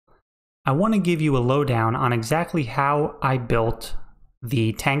I want to give you a lowdown on exactly how I built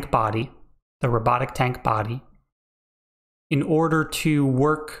the tank body, the robotic tank body, in order to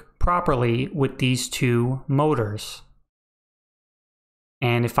work properly with these two motors.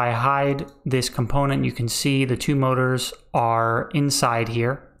 And if I hide this component, you can see the two motors are inside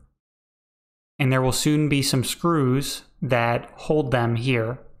here. And there will soon be some screws that hold them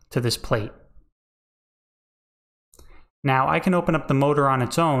here to this plate. Now I can open up the motor on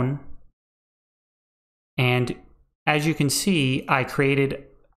its own. And as you can see, I created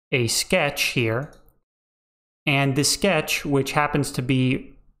a sketch here. And this sketch, which happens to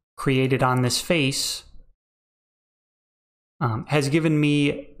be created on this face, has given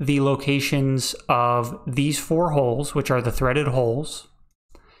me the locations of these four holes, which are the threaded holes.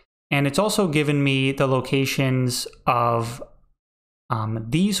 And it's also given me the locations of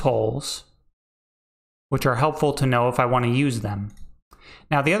these holes, which are helpful to know if I want to use them.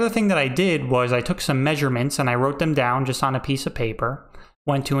 Now, the other thing that I did was I took some measurements and I wrote them down just on a piece of paper,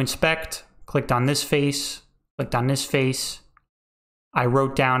 went to inspect, clicked on this face, clicked on this face. I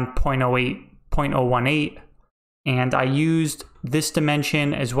wrote down 0.08, 0.018, and I used this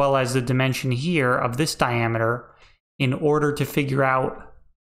dimension as well as the dimension here of this diameter in order to figure out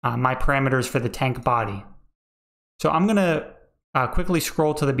my parameters for the tank body. So I'm going to quickly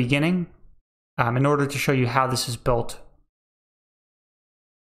scroll to the beginning in order to show you how this is built.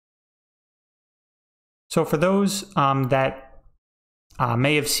 So for those that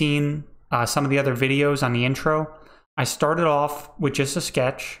may have seen some of the other videos on the intro, I started off with just a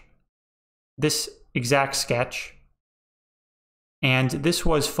sketch, this exact sketch, and this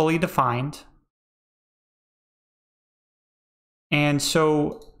was fully defined. And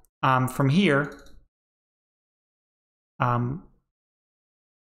so from here, and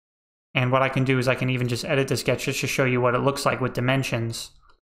what I can do is I can even just edit the sketch just to show you what it looks like with dimensions.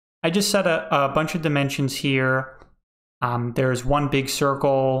 I just set a bunch of dimensions here. There's one big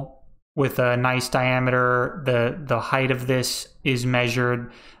circle with a nice diameter. The height of this is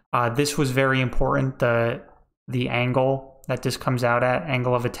measured. This was very important, the angle that this comes out at,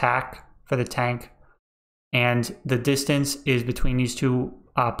 angle of attack for the tank. And the distance is between these two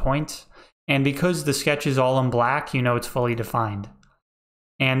points. And because the sketch is all in black, you know it's fully defined.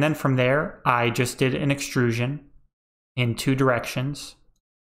 And then from there, I just did an extrusion in two directions.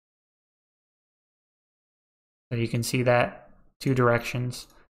 So you can see that, two directions.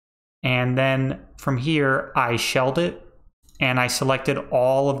 And then from here, I shelled it and I selected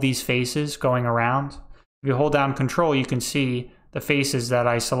all of these faces going around. If you hold down Control, you can see the faces that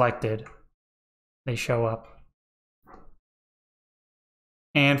I selected. They show up.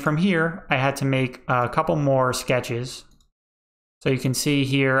 And from here, I had to make a couple more sketches. So you can see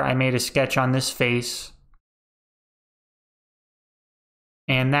here, I made a sketch on this face.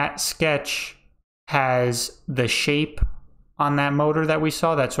 And that sketch has the shape on that motor that we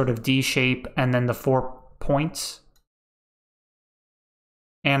saw, that sort of D shape, and then the 4 points.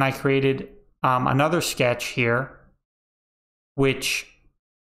 And I created another sketch here, which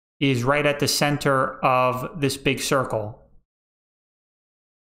is right at the center of this big circle.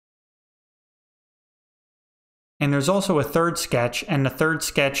 And there's also a third sketch, and the third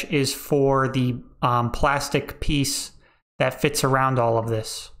sketch is for the plastic piece that fits around all of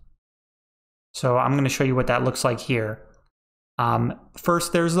this. So I'm going to show you what that looks like here.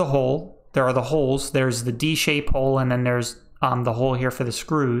 First, there's the hole. There are the holes. There's the D-shape hole, and then there's the hole here for the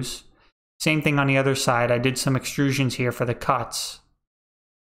screws. Same thing on the other side. I did some extrusions here for the cuts.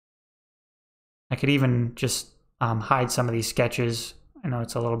 I could even just hide some of these sketches. I know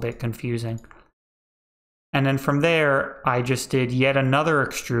it's a little bit confusing. And then from there, I just did yet another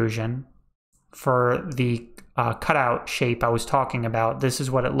extrusion for the cutout shape I was talking about. This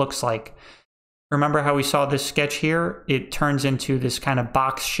is what it looks like. Remember how we saw this sketch here? It turns into this kind of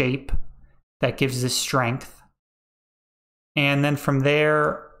box shape that gives this strength. And then from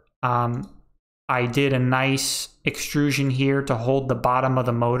there, I did a nice extrusion here to hold the bottom of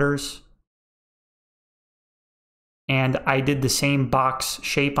the motors. And I did the same box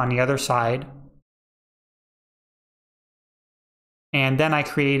shape on the other side. And then I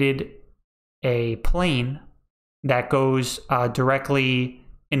created a plane that goes directly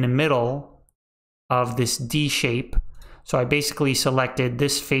in the middle of this D shape. So I basically selected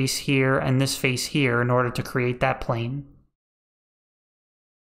this face here and this face here in order to create that plane.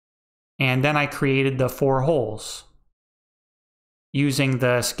 And then I created the 4 holes using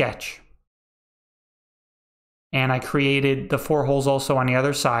the sketch. And I created the 4 holes also on the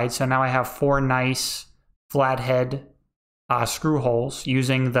other side. So now I have 4 nice flathead screw holes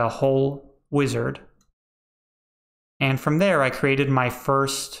using the hole wizard. And from there, I created my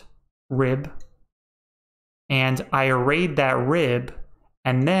first rib, and I arrayed that rib,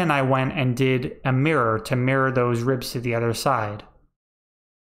 and then I went and did a mirror to mirror those ribs to the other side.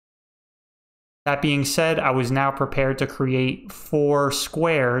 That being said, I was now prepared to create 4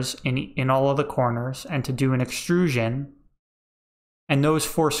 squares in all of the corners and to do an extrusion. And those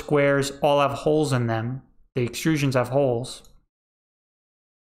 4 squares all have holes in them. The extrusions have holes.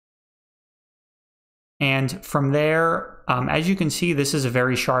 And from there, as you can see, this is a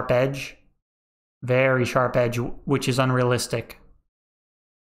very sharp edge, which is unrealistic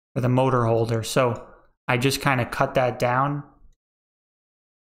for the motor holder. So I just kind of cut that down.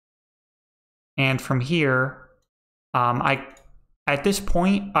 And from here, at this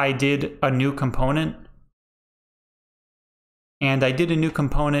point, I did a new component. And I did a new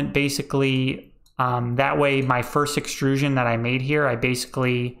component basically, that way my first extrusion that I made here, I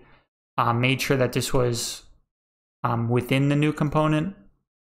basically made sure that this was within the new component.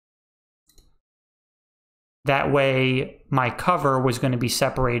 That way my cover was going to be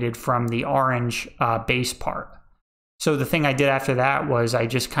separated from the orange base part. So the thing I did after that was I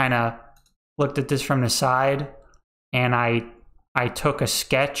just kind of looked at this from the side, and I took a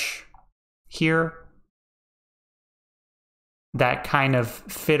sketch here that kind of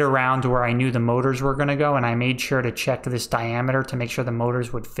fit around where I knew the motors were going to go, and I made sure to check this diameter to make sure the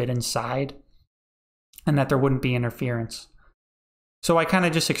motors would fit inside and that there wouldn't be interference. So I kind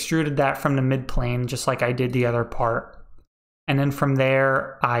of just extruded that from the mid plane just like I did the other part. And then from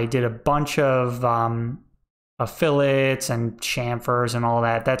there I did a bunch of fillets and chamfers and all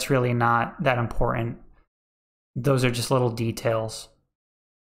that. That's really not that important. Those are just little details.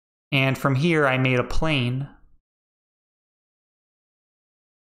 And from here I made a plane.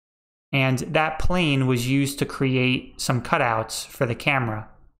 And that plane was used to create some cutouts for the camera,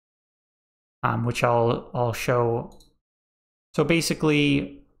 which I'll show. So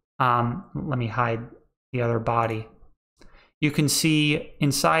basically, let me hide the other body. You can see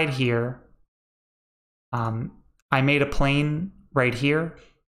inside here, I made a plane right here,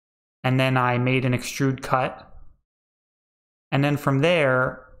 and then I made an extrude cut. And then from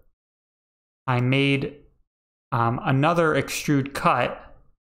there, I made another extrude cut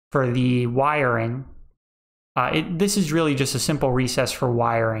for the wiring. This is really just a simple recess for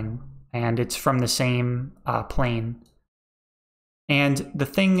wiring, and it's from the same plane. And the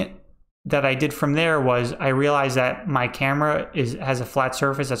thing that I did from there was I realized that my camera has a flat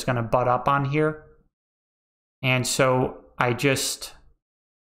surface that's going to butt up on here. And so I just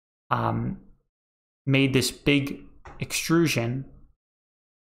made this big extrusion.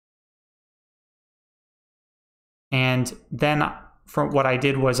 And then from what I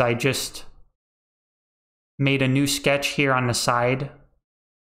did was I just made a new sketch here on the side,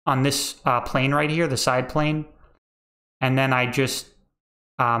 on this plane right here, the side plane. And then I just,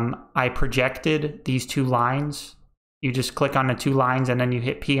 I projected these 2 lines. You just click on the 2 lines and then you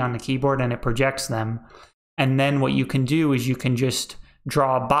hit P on the keyboard and it projects them. And then what you can do is you can just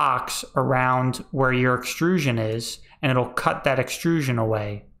draw a box around where your extrusion is and it'll cut that extrusion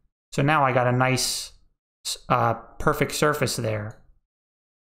away. So now I got a nice, perfect surface there.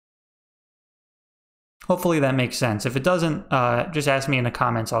 Hopefully that makes sense. If it doesn't, just ask me in the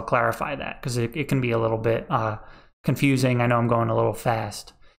comments. I'll clarify that because it can be a little bit confusing. I know I'm going a little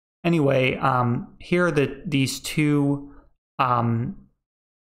fast. Anyway, here are these 2,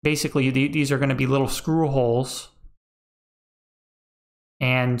 basically these are going to be little screw holes.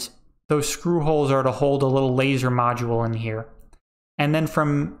 And those screw holes are to hold a little laser module in here. And then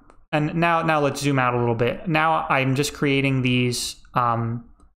now let's zoom out a little bit. Now I'm just creating these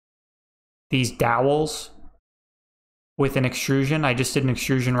dowels with an extrusion. I just did an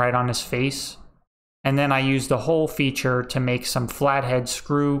extrusion right on his face. And then I used the hole feature to make some flathead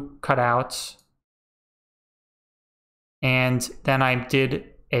screw cutouts. And then I did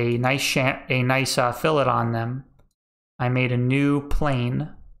a nice fillet on them. I made a new plane.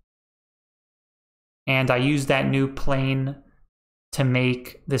 And I used that new plane to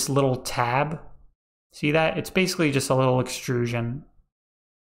make this little tab. See that? It's basically just a little extrusion.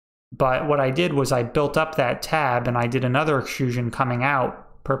 But what I did was I built up that tab and I did another extrusion coming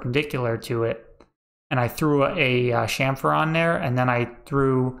out perpendicular to it. And I threw a chamfer on there, and then I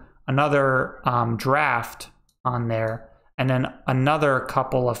threw another draft on there, and then another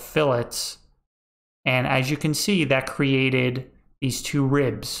couple of fillets. And as you can see, that created these 2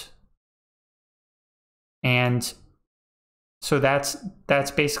 ribs. And so that's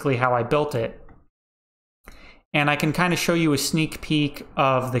basically how I built it. And I can kind of show you a sneak peek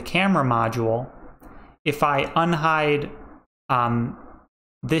of the camera module. If I unhide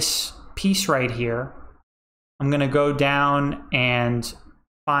this piece right here, I'm going to go down and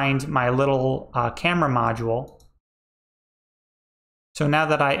find my little camera module. So now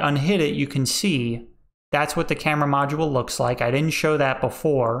that I unhid it, you can see that's what the camera module looks like. I didn't show that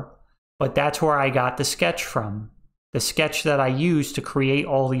before, but that's where I got the sketch from. The sketch that I used to create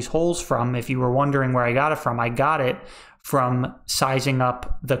all these holes from, if you were wondering where I got it from, I got it from sizing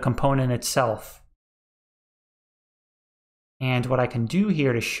up the component itself. And what I can do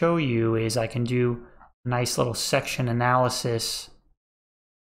here to show you is I can do a nice little section analysis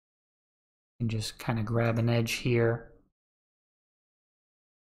and just kind of grab an edge here.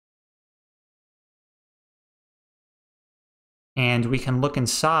 And we can look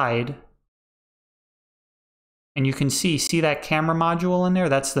inside and you can see that camera module in there?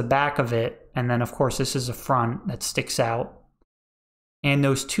 That's the back of it. And then of course this is a front that sticks out. And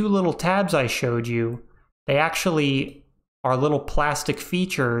those two little tabs I showed you, they actually are little plastic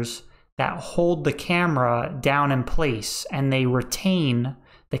features that hold the camera down in place, and they retain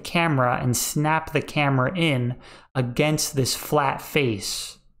the camera and snap the camera in against this flat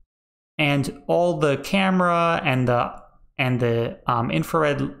face. And all the camera and the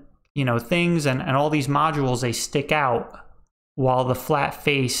infrared, things and all these modules, they stick out while the flat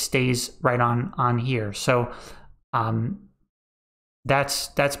face stays right on here. So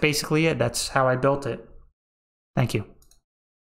that's basically it. That's how I built it. Thank you.